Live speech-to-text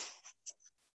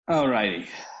Alrighty,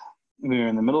 we're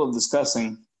in the middle of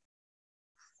discussing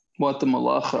what the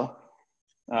malacha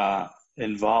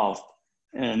involved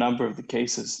in a number of the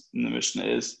cases in the Mishnah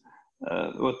is,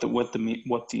 what the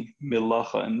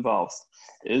malacha involves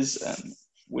is, and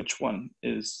which one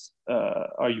is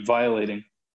are you violating?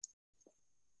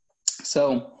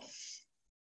 So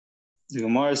the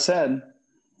Gemara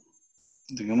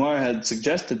had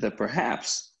suggested that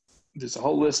perhaps there's a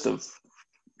whole list of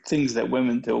things that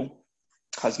women do,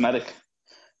 cosmetic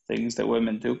things that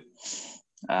women do,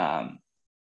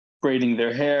 braiding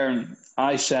their hair,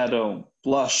 eyeshadow,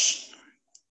 blush.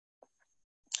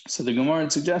 So the Gemara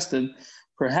had suggested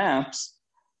perhaps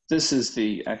this is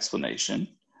the explanation.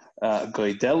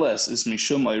 Goideles is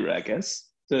mishum oireges.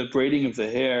 The braiding of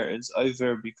the hair is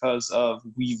either because of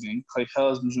weaving. The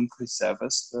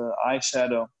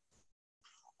eyeshadow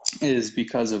is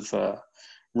because of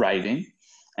writing.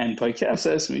 And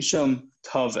poikeses mishum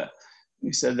tave.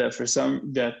 We said that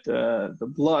the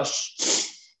blush,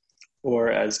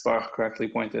 or as Baruch correctly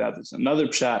pointed out, there's another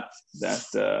pshat that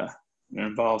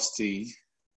involves the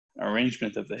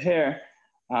arrangement of the hair.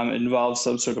 It involves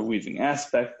some sort of weaving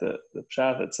aspect. The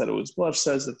pshat that said it was blush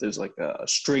says that there's like a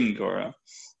string or a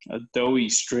doughy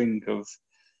string of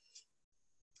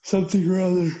something or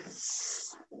other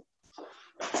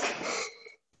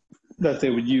that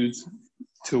they would use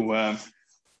to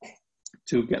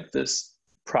get this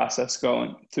process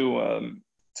going, to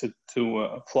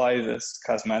apply this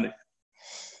cosmetic.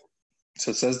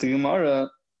 So it says the Gemara,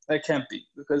 that can't be,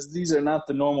 because these are not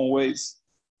the normal ways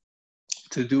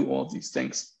to do all these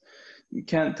things. You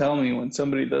can't tell me when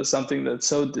somebody does something that's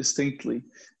so distinctly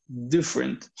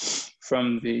different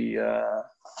from the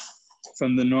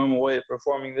normal way of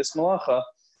performing this malacha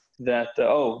that,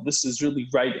 this is really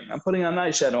writing. I'm putting on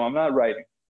eyeshadow, I'm not writing.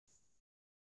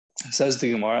 It says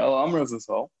the Gemara, El Amra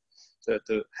V'Vo, so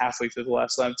halfway through the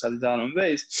last line, this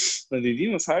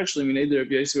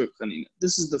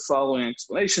is the following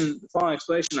explanation. The following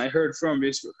explanation I heard from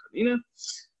Rabbi Yisrael Chanina.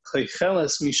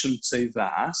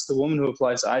 The woman who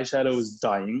applies eyeshadow is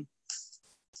dyeing,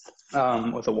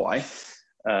 with a Y,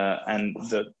 and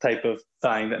the type of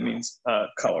dyeing that means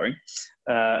coloring.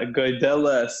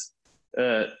 Goideles,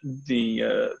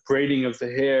 the braiding of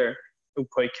the hair,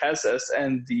 upoikeses,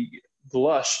 and the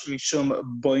blush, mishum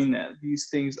boine. These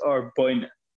things are boine.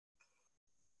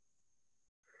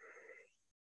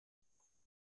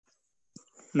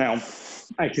 Now,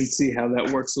 I can see how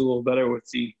that works a little better with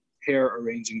the hair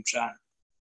arranging pshat.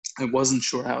 I wasn't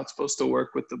sure how it's supposed to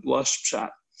work with the blush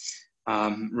pshat.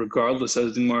 Regardless,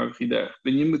 as the Gemara is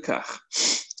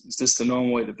this the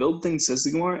normal way to build things? Says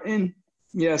the Gemara in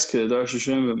yes, we have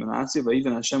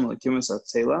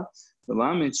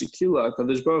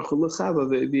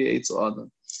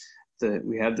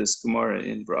this Gemara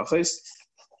in Brachos.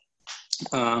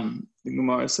 The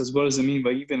Gemara says, what does it mean by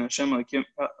even Hashem Kadosh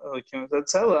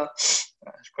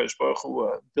Baruch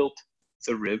Hu built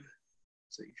the rib?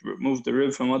 So he removed the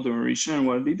rib from Adam and Rishon, and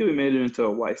what did he do? He made it into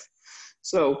a wife.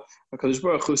 So Kadosh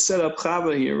Baruch Hu set up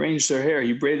Chava, he arranged her hair,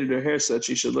 he braided her hair so that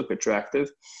she should look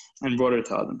attractive, and brought her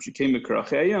to Adam. She came to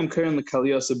Karachayam, Karen the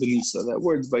Kaliyasa Benisa. That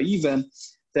word Vayiven,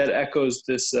 that echoes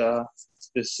this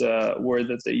word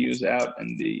that they use out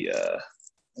in the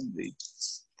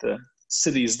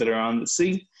cities that are on the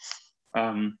sea,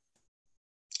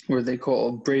 where they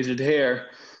call braided hair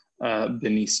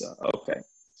Benisa. Okay.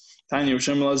 Tanya Rosh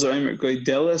Hashanah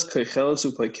Goideles Koicheles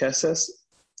Upoikeses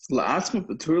La'atzma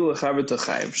Patur L'Chaver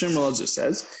Tachai. Rosh Hashanah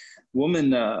says,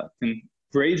 woman can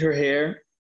braid her hair.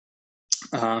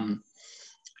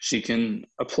 She can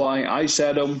apply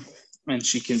eyeshadow, and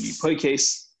she can be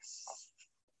poikes.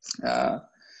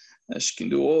 She can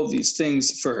do all these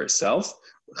things for herself.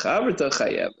 Right? I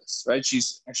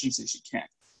shouldn't say she can't.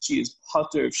 She is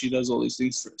potter if she does all these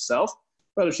things for herself.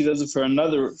 But if she does it for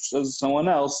another, if she does it for someone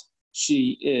else,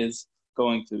 she is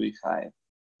going to be chayav.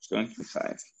 She's going to be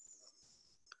chayav.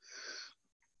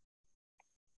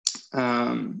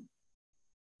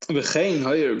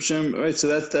 Right, so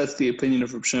that's the opinion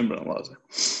of Reb Shimon ben Elazar.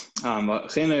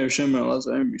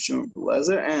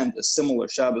 And a similar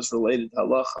Shabbos related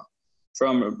halacha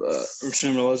from Reb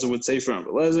Shimon ben Elazar would say from Reb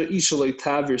Elazar, Isha lo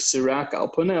tavir sirak al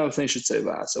poneh if they should say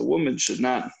that. So a woman should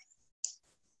not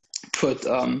put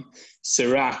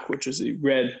sirak, which is a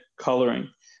red coloring,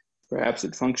 perhaps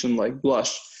it functioned like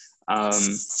blush, on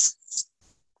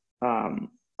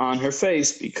her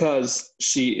face because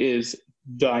she is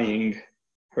dyeing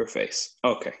her face.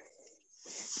 Okay.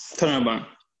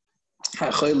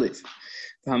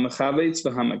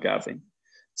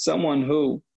 Someone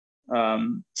who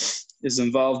is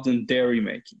involved in dairy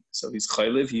making. So he's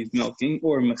chaylev, he's milking,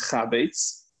 or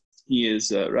mechabetz, he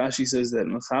is, Rashi says that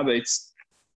Mechabetz,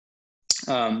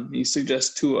 he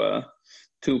suggests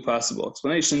two possible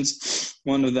explanations.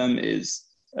 One of them is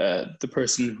the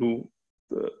person who,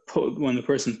 when the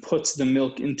person puts the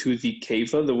milk into the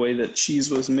keva, the way that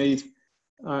cheese was made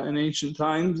in ancient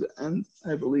times, and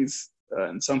I believe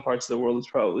in some parts of the world it's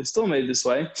probably still made this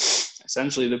way.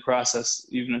 Essentially, the process,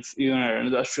 even at an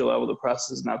industrial level, the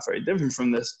process is not very different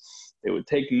from this. They would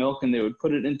take milk and they would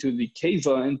put it into the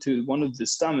keva, into one of the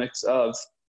stomachs of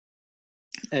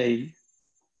a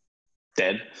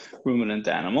dead ruminant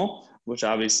animal, which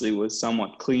obviously was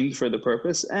somewhat cleaned for the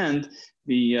purpose, and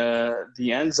the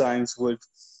enzymes would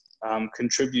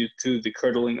contribute to the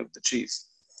curdling of the cheese.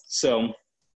 So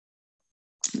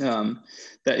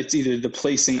that it's either the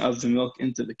placing of the milk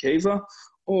into the keva,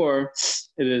 or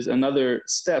it is another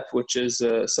step, which is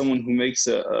someone who makes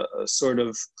a sort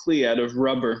of kli out of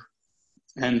rubber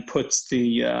and puts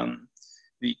the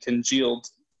congealed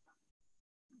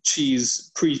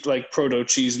cheese, like proto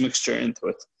cheese mixture into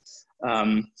it.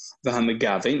 The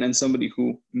megavin, and somebody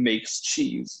who makes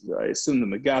cheese. I assume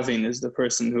the megavin is the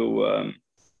person who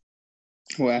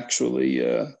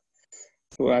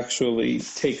actually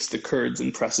takes the curds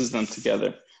and presses them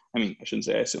together. I mean, I shouldn't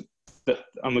say I assume. But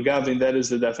a megavin, that is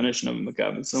the definition of a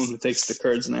megavin, someone who takes the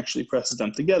curds and actually presses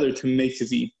them together to make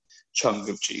the chunk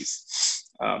of cheese.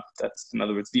 That's, in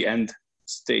other words, the end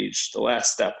stage, the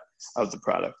last step of the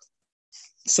product.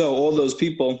 So all those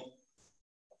people,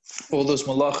 all those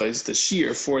malachas, the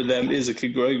shear for them is a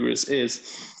kigroigris, is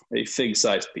a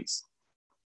fig-sized piece.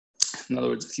 In other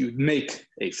words, if you make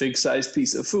a fig-sized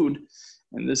piece of food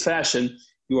in this fashion,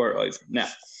 you are over. Now,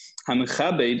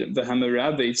 somebody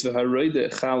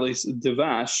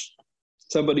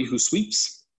who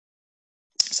sweeps,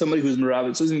 somebody who's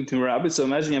merabit, so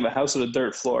imagine you have a house with a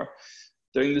dirt floor.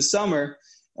 During the summer,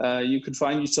 you could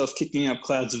find yourself kicking up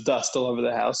clouds of dust all over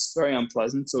the house. Very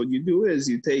unpleasant. So what you do is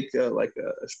you take like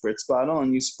a spritz bottle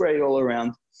and you spray all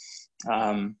around.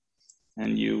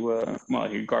 And you,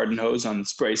 your garden hose on the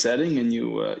spray setting, and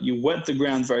you wet the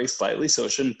ground very slightly, so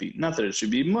it shouldn't be, not that it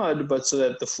should be mud, but so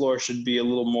that the floor should be a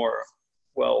little more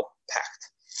well packed.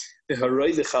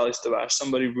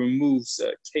 Somebody removes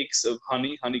cakes of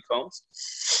honeycombs.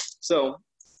 So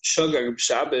Shogag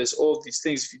Shabbos, all of these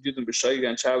things, if you do them b'shogag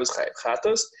and Shabbos chayav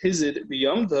chatos, hizid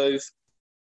b'yom tov,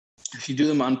 if you do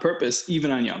them on purpose, even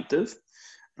on Yom Tov,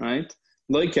 right?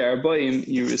 Like Arabayim,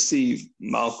 you receive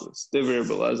Malchus. Divrei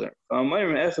Belazar.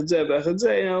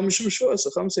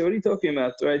 Say, what are you talking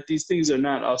about? Right? These things are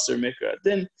not Aser Mikra.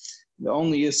 Then the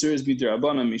only Isser is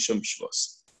B'Drabana Mishum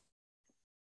Shvos.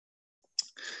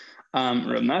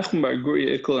 Rav Nachman bar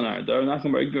Guri Ikol and Arda. Rav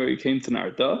Nachman bar Guri came to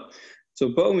Narda. So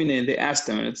Bo'mine, they asked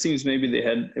him, and it seems maybe they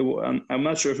had. I'm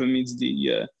not sure if it means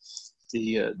the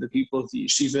people of the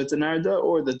yeshiva to Narda,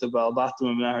 or that the Baal Batim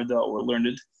of Narda were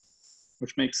learned,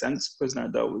 which makes sense because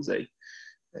Narda was a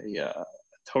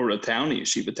Torah town, a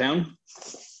yeshiva town.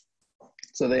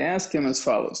 So they asked him as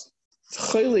follows: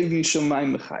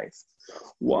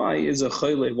 why is a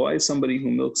chaylev? Why is somebody who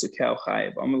milks a cow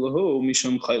chayiv? Amalahu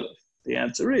mishum chaylev. The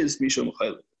answer is mishum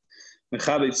chaylev.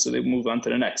 Mechabitz, so they move on to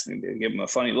the next thing. They give him a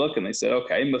funny look and they said,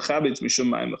 okay, mechabitz mishum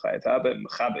ma'im mechayev. How about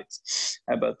mechabitz?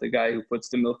 How about the guy who puts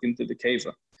the milk into the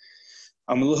keva?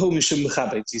 Amalahu mishum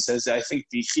mechabitz. He says, I think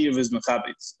the chiyuv is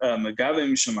mechabitz.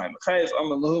 Megavim mishum ma'im mechayev.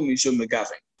 Amalahu mishum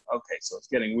megavim. Okay, so it's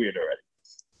getting weird already.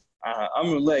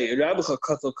 Amrulay, Rabbicha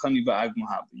katal kani ba'ag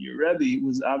mahab. Your Rebbe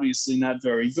was obviously not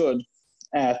very good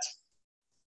at,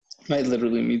 might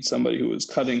literally mean somebody who was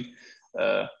cutting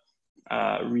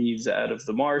reeds out of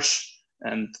the marsh.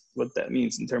 And what that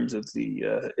means in terms of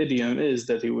the idiom is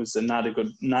that he was not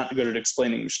good at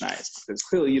explaining Mishnayos, because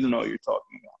clearly you don't know what you're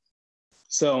talking about.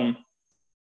 So,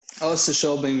 so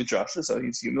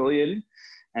he's humiliated,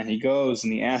 and he goes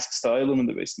and he asks the Olam in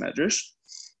the Beis Medrash.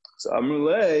 So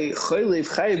Amrulei chaylev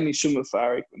chayiv mishum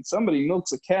mefarik. When somebody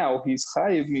milks a cow, he's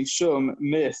chayiv mishum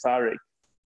mefarik,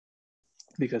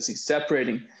 because he's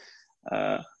separating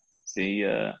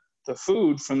the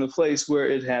food from the place where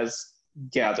it has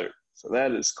gathered. So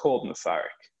that is called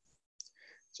mefarik.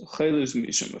 So chaylev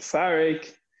mishum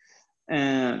mefarik,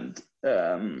 and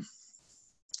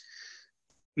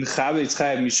mechabetz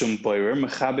chayiv mishum boirer.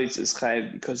 Mechabetz is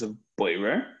chayiv because of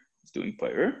boirer. He's doing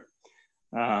boirer.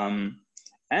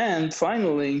 And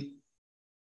finally,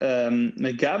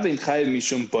 megavin chayiv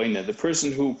mishum boina, the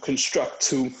person who constructs,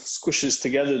 who squishes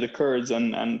together the curds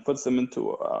and puts them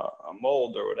into a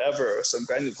mold or whatever, or some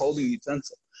kind of holding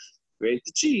utensil, create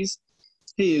the cheese,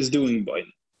 he is doing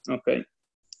boina. Okay.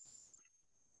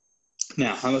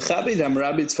 Now, as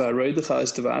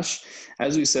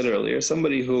we said earlier,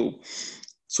 somebody who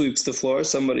sweeps the floor,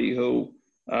 somebody who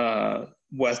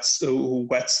wets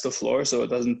the floor so it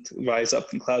doesn't rise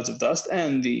up in clouds of dust,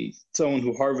 and someone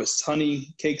who harvests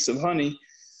honey, cakes of honey.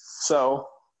 So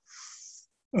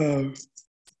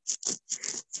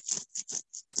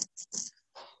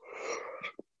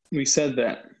we said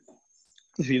that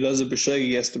if he does a b'shegi,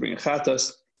 he has to bring a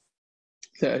chatas.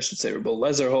 I should say Rabbi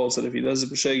Lezer holds that if he does a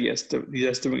b'shegi, he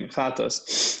has to bring a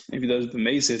chatas. If he does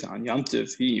b'meisit on Yom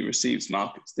Tov, he receives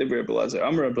malchus. Dibra Rabbi Lezer,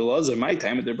 Amar Rabbi Lezer, my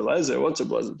time at Rabbi Lezer. What's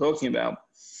Rabbi Lezer talking about?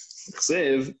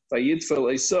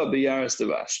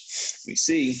 We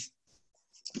see,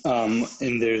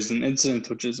 and there's an incident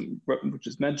which is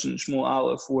mentioned in Shmuel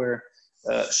Aleph where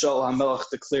Shaul HaMelech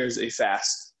declares a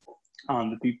fast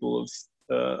on the people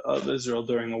of Israel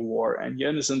during a war, and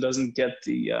Yonasan doesn't get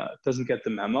the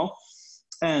memo,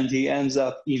 and he ends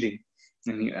up eating.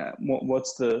 And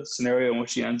what's the scenario in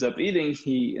which he ends up eating?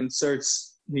 He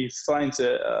finds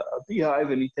a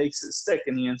beehive, and he takes his stick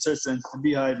and he inserts it into the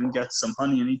beehive and gets some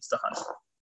honey and eats the honey.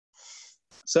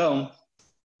 So,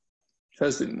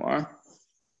 says the Gemara,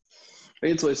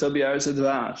 what do you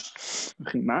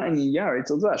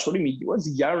mean? What's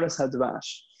Yaras Hadvash?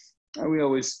 We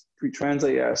always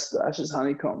translate Yaras Hadvash as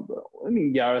honeycomb, but what do you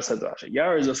mean Yaras Hadvash?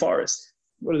 Yar is a forest.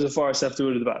 What does a forest have to do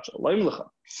with the Dvash?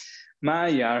 Ma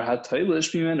yar ha'toilish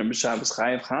b'menu b'Shabbos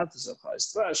chayav chatas of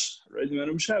chayis dvash.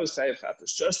 B'menu b'Shabbos chayav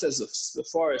chatas. Just as the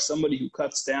forest, somebody who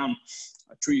cuts down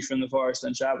a tree from the forest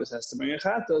on Shabbos has to bring a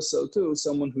chatas, so too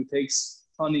someone who takes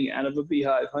honey out of a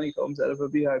beehive, honeycombs out of a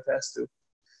beehive, has to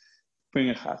bring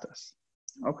a chatas.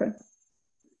 Okay.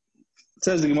 It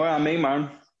says the Gemara,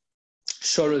 Ameimar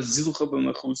shora zilcha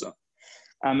b'mechuza.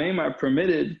 Ameimar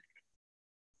permitted.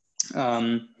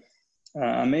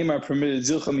 Ameimar permitted,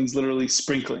 zilcha means literally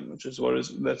sprinkling, that's what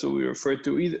we referred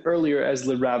to earlier as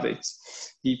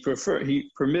leravetz. He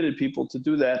permitted people to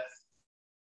do that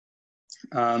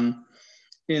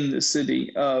in the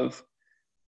city of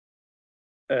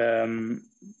where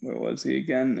was he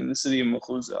again? In the city of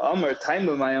Mechuzah. Amar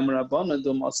taima mayam rabbana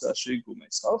domasa ashri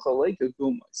gumes. Alcha leika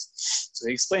gumes. So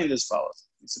he explained as follows.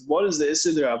 He said, what is the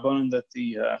Issur D'Rabbanan that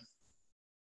the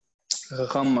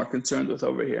Chachamim are concerned with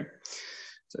over here?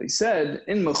 So he said,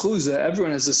 in Mechuzah,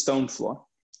 everyone has a stone floor.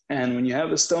 And when you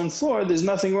have a stone floor, there's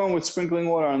nothing wrong with sprinkling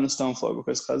water on the stone floor,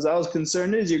 because Chazal's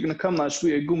concern is you're going to come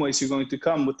lashviya gumais, you're going to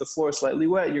come with the floor slightly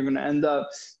wet, you're going to end up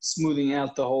smoothing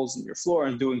out the holes in your floor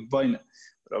and doing baina.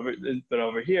 But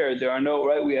over here, there are no,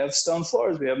 right? We have stone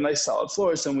floors, we have nice solid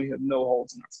floors, and we have no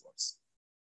holes in our floors.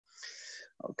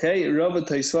 Okay, Rabba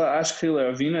Taisva Ashkel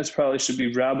Ravina, it probably should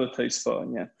be Rabba Taisva,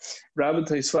 yeah. Rabba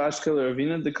Taisva Ashkel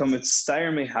Ravina, they come at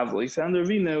Steyer Mehavli. He found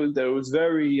Ravina that was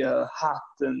very hot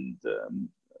and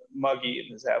muggy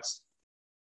in his house.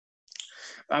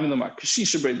 I'm the mark.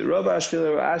 Kashisha Bray, the Rabba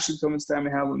Ashkel Ashkel come at Steyer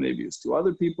Mehavli, maybe it was two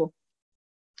other people,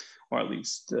 or at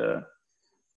least,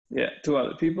 two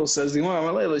other people. Says the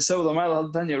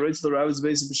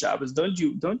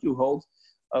Don't you hold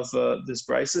of this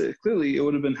brisa? Clearly, it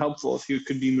would have been helpful if you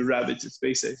could be mirabit. It's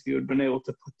basic. If you had been able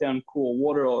to put down cool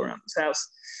water all around his house,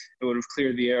 it would have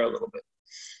cleared the air a little bit.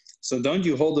 So don't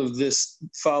you hold of this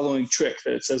following trick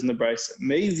that it says in the brisa.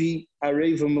 Maybe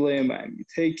you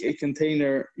take a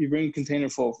container, you bring a container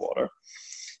full of water,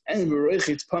 and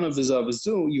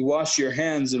you wash your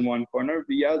hands in one corner.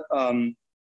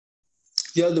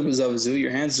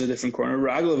 Your hands in a different corner,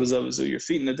 your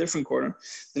feet in a different corner.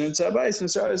 Then it's right?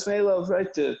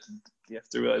 You have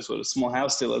to realize what a small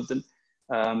house they lived in.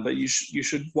 But you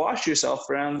should wash yourself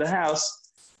around the house,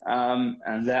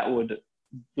 and that would,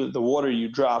 the water you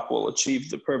drop will achieve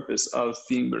the purpose of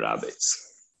being merabetz.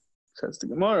 Says the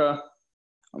Gemara,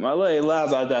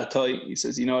 he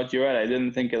says, you know what, you're right, I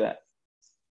didn't think of that.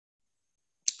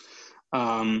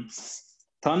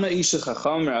 Tana isha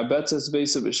chacham merabetz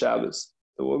beisa b'Shabbos.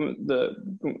 The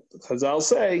Chazal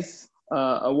say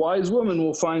a wise woman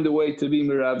will find a way to be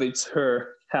merabetz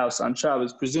her house on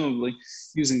Shabbos, presumably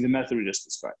using the method we just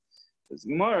described. As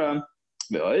Gemara,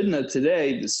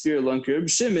 today the sphere like Reb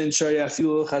Shimon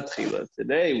shayafilu chatchila.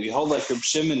 Today we hold like Reb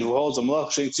Shimon who holds a malach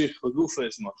sheitzich lagufa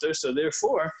is mutter. So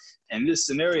therefore, in this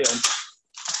scenario,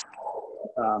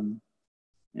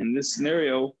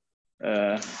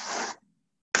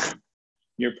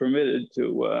 you're permitted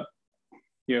to.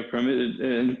 You're permitted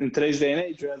in today's day and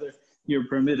age, rather. You're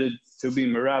permitted to be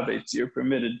merabetz. You're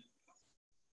permitted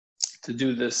to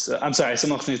do this. I'm sorry,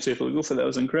 that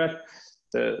was incorrect.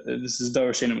 This is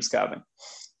davar she'eino miskaven.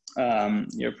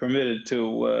 You're permitted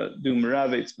to do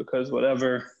merabetz because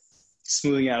whatever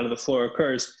smoothing out of the floor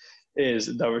occurs is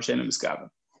davar she'eino miskaven.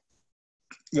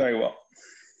 Very well.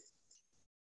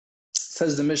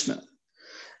 Says the Mishnah,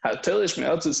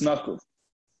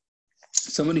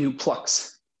 somebody who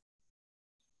plucks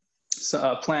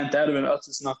plant out of an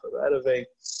atzis nakov, out of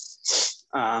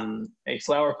a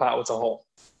flower pot with a hole.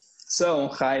 So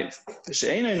chayiv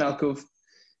v'she'enoi nakov.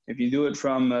 If you do it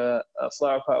from a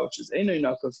flower pot which is enoi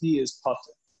nakov, he is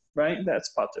pater, right? That's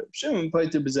pater. Shimon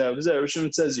pater b'zeh b'zeh.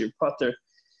 Shimon says you're pater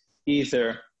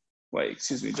either. Wait,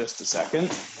 excuse me, just a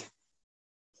second.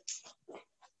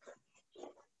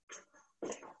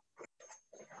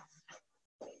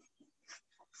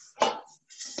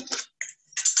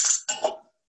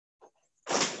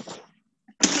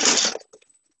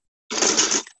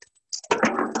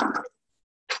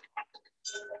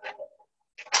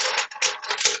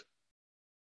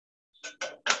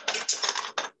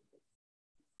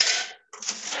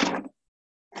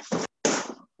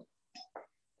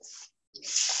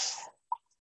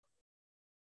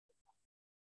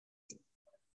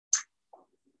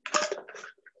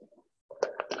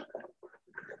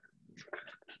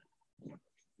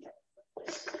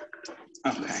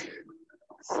 Okay.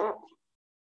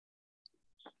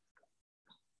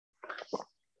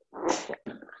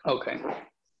 Okay.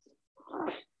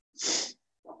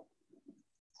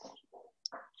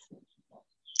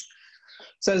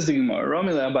 Says the Gemara,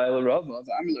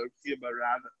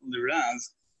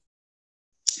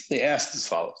 they asked as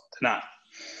follows. Tanah.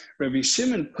 Rabbi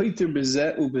Shimon pater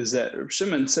b'zeh u'b'zeh. Rabbi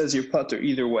Shimon says you're pater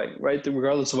either way, right?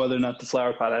 Regardless of whether or not the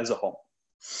flower pot has a hole.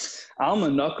 Alma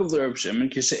nakov Rabbi Shimon,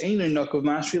 kishe'einu nakov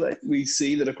mashvi. We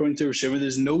see that according to Rabbi Shimon,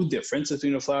 there's no difference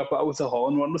between a flower pot with a hole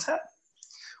and one without.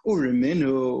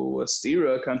 Uriminu, a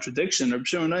stira, contradiction. Rabbi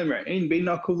Shimon Omer, ein bein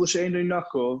nakov l'she'einu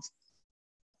nakov.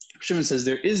 Shimon says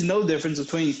there is no difference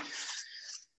between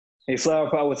a flower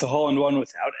pot with a hole and one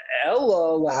without.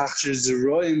 Ella lahachshir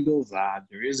zeroim bilvad.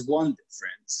 There is one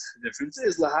difference. The difference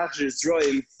is lahachshir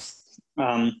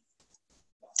zeroim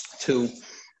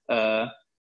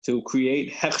to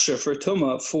create hechsher for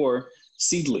tuma for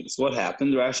seedlings. What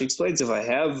happened? Rashi explains: if I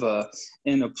have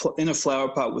in a flower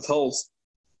pot with holes,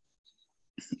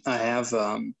 I have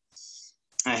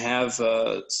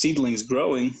seedlings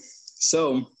growing,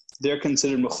 so they're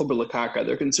considered mechuber l'karka.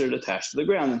 They're considered attached to the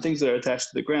ground, and things that are attached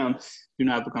to the ground do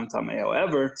not become tamei.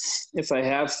 However, if I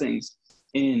have things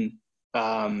in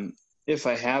a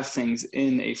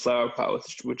flower pot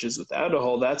which is without a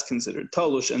hole, that's considered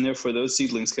talush, and therefore those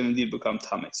seedlings can indeed become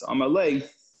tamei. So Amalei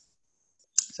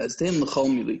says to him, l'chol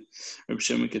mili, Reb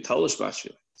Shimon ketalush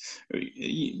mashvil.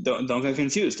 Don't get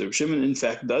confused. Reb Shimon, in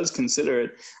fact, does consider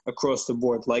it across the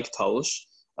board like talush.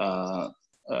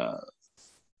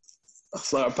 A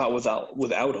flower pot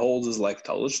without holes is like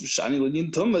talush.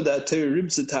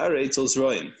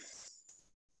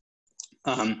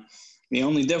 The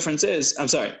only difference is, I'm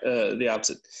sorry, the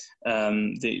opposite.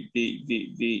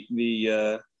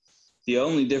 The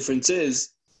only difference is,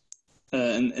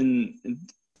 the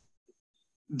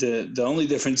only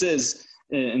difference is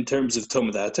in terms of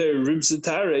Tumah.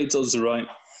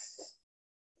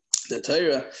 The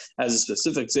Torah has a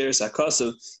specific zeres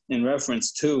hakasav in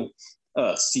reference to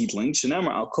seedling.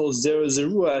 Shenamar al kol zera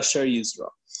zerua asher yizra.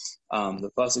 The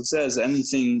pasuk says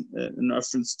anything in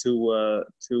reference to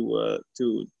Tumah.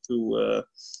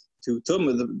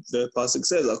 The pasuk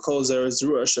says al kol zera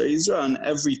zerua asher yizra, on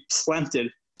every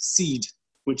planted seed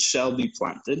which shall be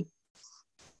planted.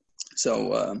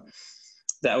 So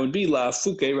that would be la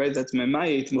fuke, right? That's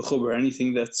memayet mechuber,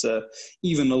 anything that's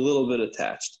even a little bit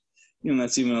attached.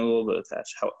 That's even a little bit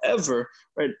attached. However,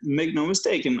 right, make no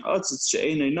mistake, an atzitz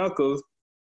she'enei nakov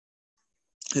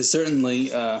is certainly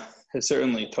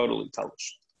totally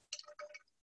talush.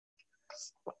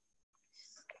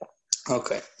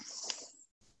 Okay.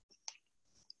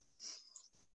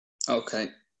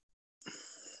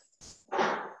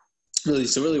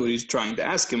 Really what he's trying to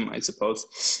ask him, I suppose,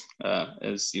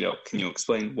 is, can you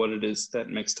explain what it is that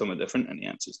makes Tumah different? And he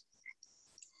answers.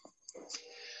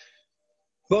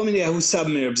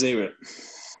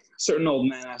 Certain old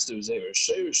man asked the Zera,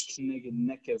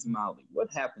 what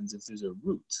happens if there's a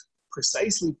root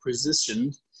precisely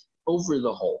positioned over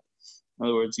the hole? In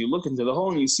other words, you look into the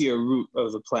hole and you see a root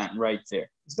of the plant right there.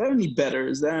 Is that any better?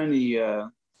 Does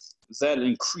that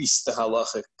increase the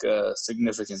halachic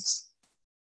significance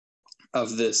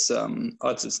of this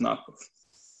atzitz nakov?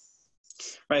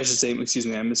 Right, I should say, excuse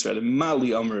me, I misread it.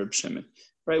 Mali Amar Reb Shimon.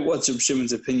 Right, what's Reb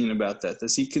Shimon's opinion about that?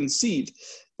 Does he concede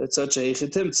that such a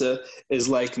hechetimtza is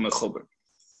like mechuber?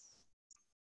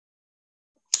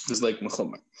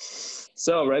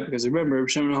 So, right, because remember, Reb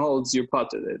Shimon holds your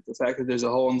potter. The fact that there's a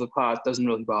hole in the pot doesn't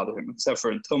really bother him, except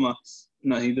for in Tumah.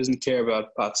 No, he doesn't care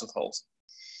about pots with holes.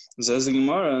 It says in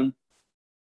Gemara,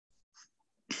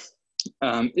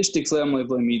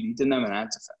 he didn't have an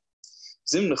answer for it.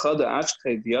 Zim nechada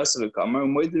achkei diyasav kamar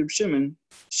moed Reb Shimon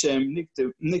shem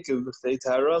niktiv b'chtei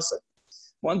taharasa.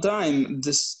 One time,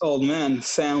 this old man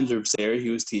found Reb Zeir, he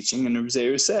was teaching, and Reb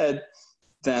Zeir said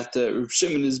that Reb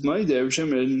Shimon is Maida. Reb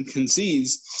Shimon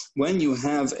concedes when you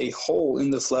have a hole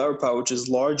in the flower pot which is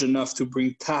large enough to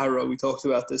bring tahara. We talked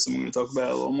about this, and we're going to talk about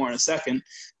it a little more in a second.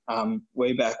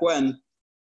 Way back when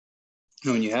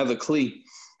you have a kli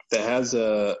that has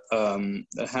a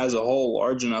hole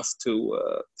large enough to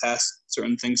pass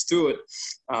certain things through it,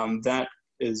 that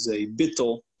is a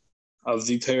bittul of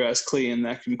the teras kli, and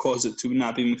that can cause it to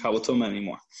not be mekabel tumah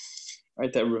anymore.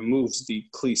 Right, that removes the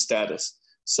kli status.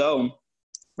 So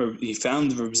he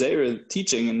found Reb Zeir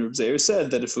teaching, and Reb Zeir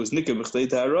said that if it was nikah b'chlei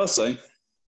ta'arasai,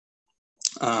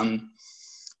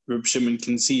 Reb Shimon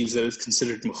conceives that it's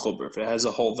considered mechuber if it has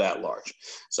a hole that large.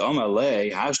 So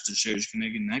Amalei hashta sherish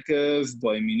keneged nekav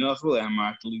by minach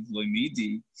v'le'amar t'liv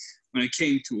lo'midi. When it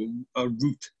came to a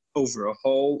root over a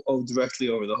hole, directly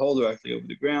over the hole, directly over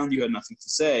the ground, you had nothing to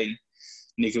say.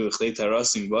 Nikah b'chlei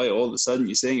ta'arasim by, all of a sudden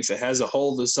you're saying if it has a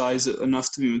hole the size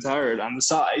enough to be mutared on the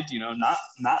side,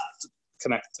 not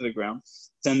connected to the ground,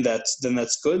 then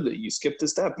that's good. You skip the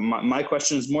step. My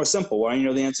question is more simple. Why don't you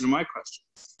know the answer to my question?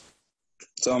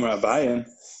 So Amar Abaye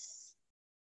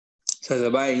says,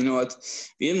 Abaye, you know what?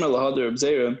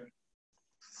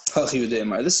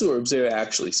 This is what Reb Zeir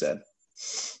actually said.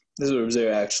 Reb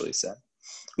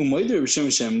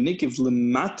Shimon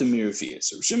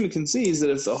concedes that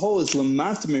if the hole is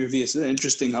lamata mirvius, an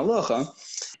interesting halacha,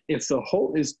 if the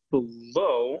hole is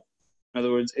below, in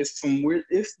other words, if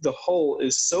the hole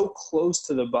is so close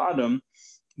to the bottom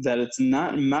that it's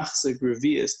not machzik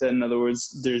revius, that in other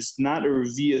words, there's not a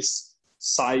revius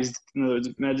sized. In other words,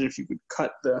 imagine if you could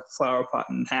cut the flower pot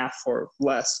in half or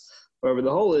less, wherever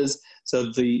the hole is.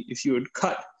 So if you would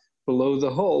cut below the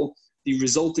hole, the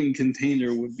resulting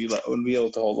container would be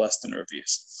able to hold less than a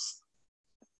revius.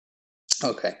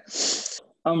 Okay.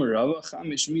 There are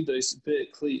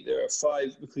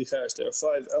 5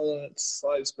 elements,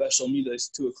 5 special midas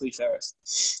to a kli cheres,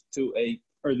 to a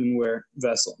earthenware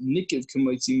vessel. Nikiv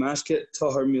k'moitzi mashke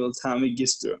tahar milatami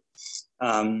gistra.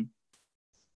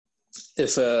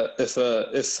 If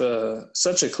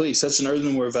such an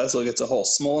earthenware vessel gets a hole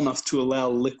small enough to allow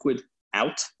liquid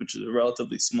out, which is a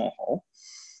relatively small hole,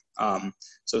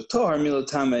 so tahar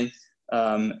milatame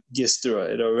gistra,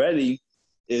 it already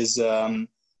is.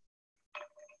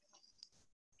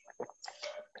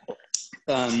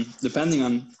 Depending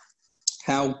on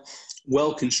how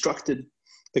well constructed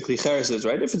the kli cheres is,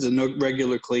 right? If it's a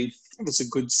regular kli, if it's a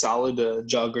good solid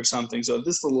jug or something, so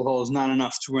this little hole is not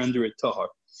enough to render it tahar,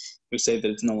 we say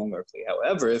that it's no longer a kli.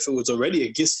 However, if it was already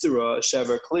a gistera, a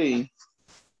shever kli,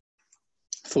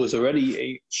 if it was already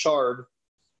a shard,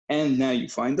 and now you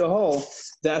find the hole,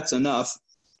 that's enough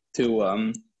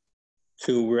to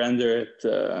render it.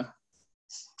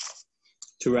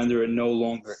 To render it no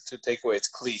longer, to take away its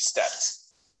kli status.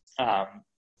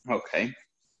 Okay.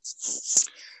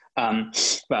 Now, at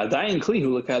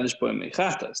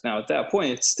that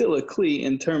point, it's still a kli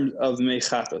in terms of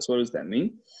mechatas. What does that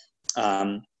mean?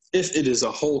 If it is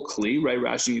a whole kli, right?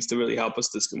 Rashi needs to really help us.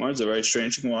 This Gemara is a very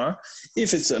strange Gemara.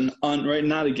 If it's not a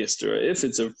gistera, if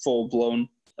it's a full-blown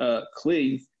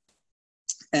kli,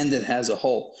 and it has a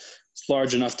hole, it's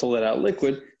large enough to let out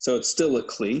liquid, so it's still a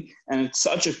kli, and it's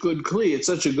such a good kli, it's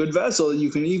such a good vessel, you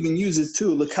can even use it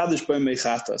too, l'kadosh by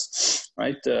mechatas,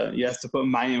 right? You have to put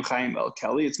mayim chayim el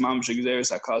keli, it's mamash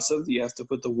gzeres hakasav, you have to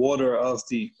put the water of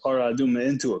the para aduma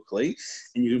into a kli,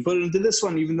 and you can put it into this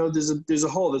one, even though there's a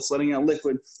hole that's letting out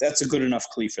liquid, that's a good enough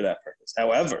kli for that purpose.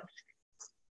 However,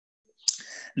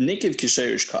 nikiv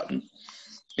k'sherish cotton,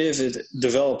 if it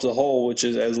develops a hole which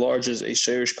is as large as a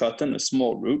sherish cotton, a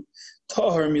small root,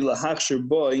 tahar milahachshir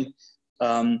boy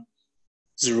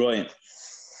zeroyim.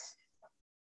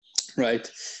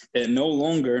 Right? It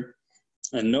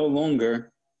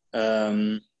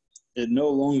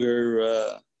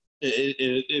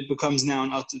becomes now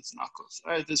an atzitz nakuf.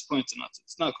 Right? At this point, it's an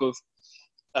atzitz nakuf,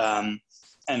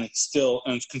 and it's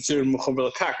considered mechuber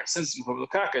l'karka. Since it's mechuber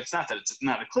l'karka, it's not that it's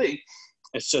not a kli.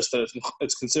 It's just that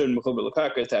it's considered mechuber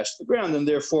l'karka, attached to the ground, and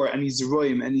therefore any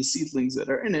zeroyim, any seedlings that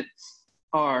are in it,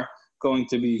 are going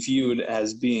to be viewed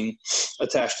as being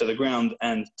attached to the ground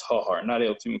and tahar, not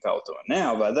able to be mekabel tahar.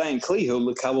 Now, v'adayin klihu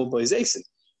l'kabel b'zeisin.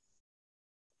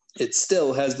 It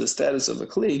still has the status of a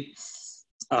kli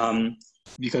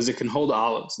because it can hold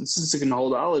olives, and since it can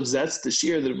hold olives, that's the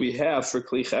shear that we have for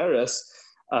kli cheres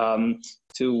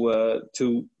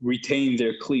to retain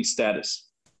their kli status.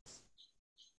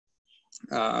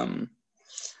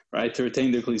 Right, to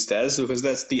retain their kli status, because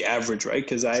that's the average, right?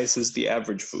 Because ice is the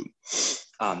average food.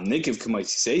 Nikiv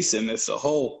k'moitzi if the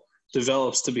hole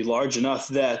develops to be large enough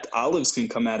that olives can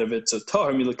come out of it, so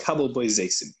tahar milakabel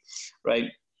b'zeisim,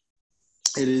 right?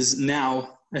 it has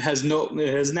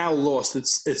now lost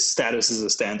its status as a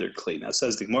standard kli. Now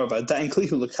says the Gemara about that kli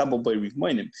who look habal by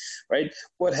rimonim, right?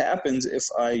 What happens if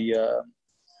I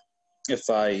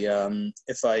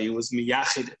was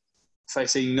miyachid? If I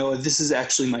say, this is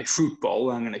actually my fruit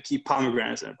bowl, I'm going to keep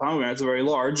pomegranates in it. Pomegranates are very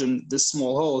large, and this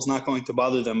small hole is not going to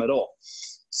bother them at all.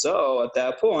 So at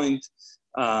that point,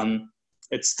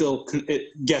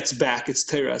 it gets back its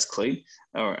teras kli,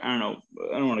 or I don't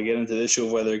want to get into the issue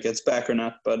of whether it gets back or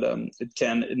not, but it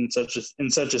can in such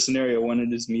a scenario when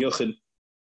it is miyuchid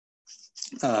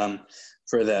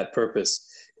for that purpose,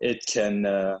 it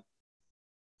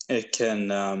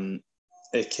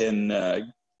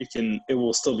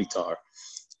will still be tahar.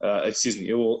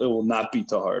 It will not be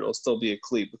tahar. It'll still be a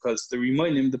kli because the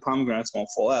rimonim, the pomegranates won't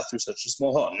fall out through such a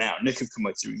small hole. Now, nikiv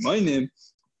kamatzi rimonim,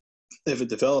 if it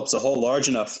develops a hole large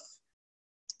enough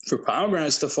for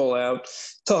pomegranates to fall out,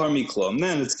 tahar miklom,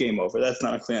 then it's game over. That's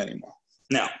not a kli anymore.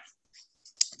 Now,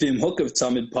 vim hukav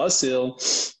tamid pasil,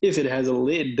 if it has a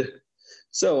lid,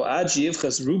 so aji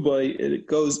yivchas rubai, it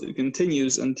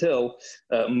continues until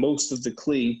most of the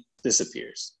kli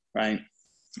disappears, right?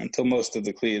 Until most of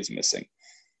the kli is missing.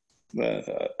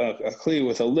 A kli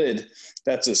with a lid,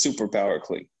 that's a superpower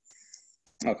kli.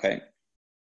 Okay.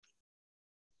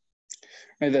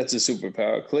 Right, that's a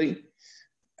superpower kli.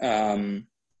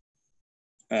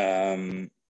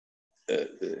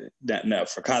 Now,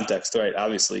 for context, right?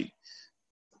 Obviously,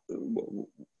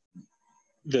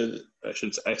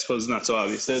 I suppose not so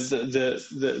obvious. The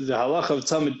halacha of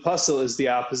tamid pasul is the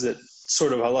opposite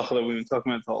sort of halacha that we've been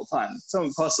talking about the whole time.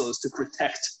 Tamid pasul is to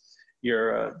protect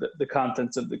your the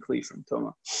contents of the kli from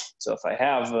tuma. So if I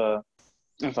have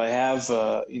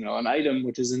an item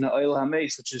which is in the oil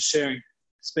hameis, which is sharing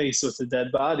space with the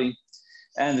dead body,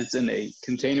 and it's in a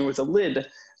container with a lid,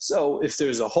 so if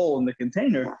there's a hole in the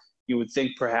container, you would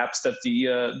think perhaps that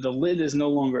the lid is no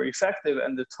longer effective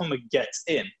and the tuma gets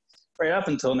in. Right up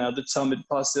until now, the tamid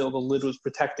pasil, the lid was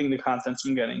protecting the contents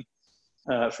from getting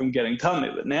tummy.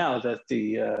 But now that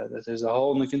that there's a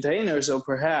hole in the container, so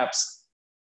perhaps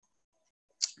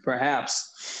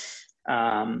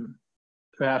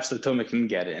the tummy can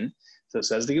get in. So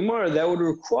says the Gemara, that would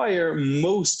require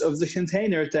most of the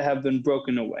container to have been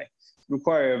broken away.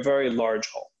 Require a very large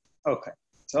hole. Okay.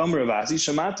 So Amar Ravasi,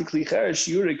 Shamati Kli Cheres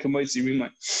Yuri Kamoitzi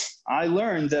Rimai. I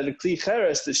learned that a Kli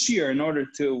Cheres, the shear, in order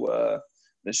to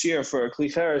the shear for a Kli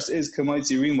Cheres is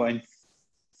Kamoitzi Rimai,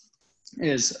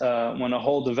 is when a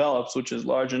hole develops, which is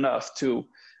large enough to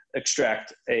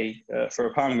extract for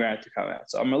a pomegranate to come out.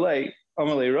 So Amalei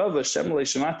Rava Shemalei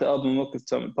Shamata Al B'Mukav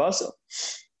Tamid Pasul.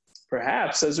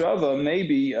 Perhaps, says Rava,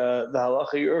 maybe the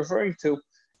halacha you're referring to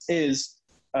is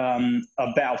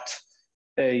about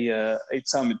a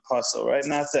tamid pasul, right?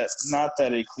 Not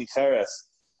that a kli cheres,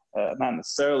 not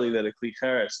necessarily that a kli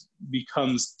cheres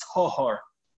becomes tahar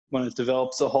when it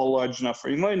develops a hole large enough for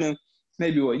imaynu.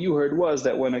 Maybe what you heard was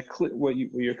that when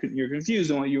you're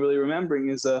confused, and what you're really remembering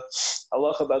is a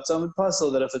halacha about tamid pasul,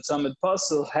 that if a tamid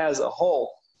pasul has a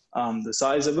hole the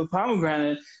size of a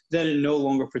pomegranate, then it no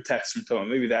longer protects from tuma.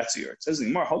 Maybe that's here. It says in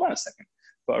Gemara, hold on a second.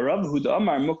 But Rabbi Huda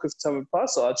Amar Mukav Tamid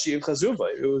Pasul Achiv Chazruva.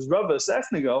 It was Rabbi a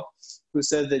second ago who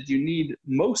said that you need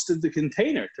most of the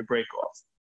container to break off.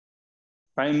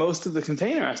 Right? Most of the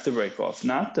container has to break off,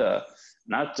 not a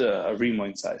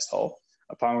rimoin-sized hole,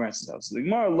 a pomegranate-sized hole. So the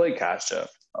Gemara like kasha.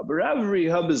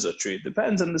 It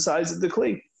depends on the size of the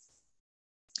kli.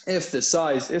 If the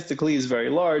kli is very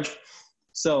large,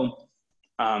 so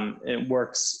it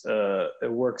works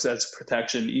as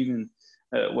protection even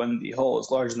when the hole is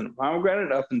larger than a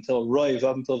pomegranate, up until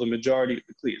the majority of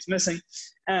the kli is missing.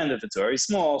 And if it's very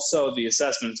small, so the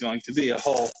assessment is going to be a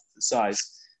hole the size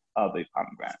of a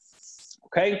pomegranate.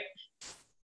 Okay?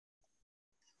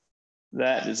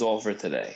 That is all for today.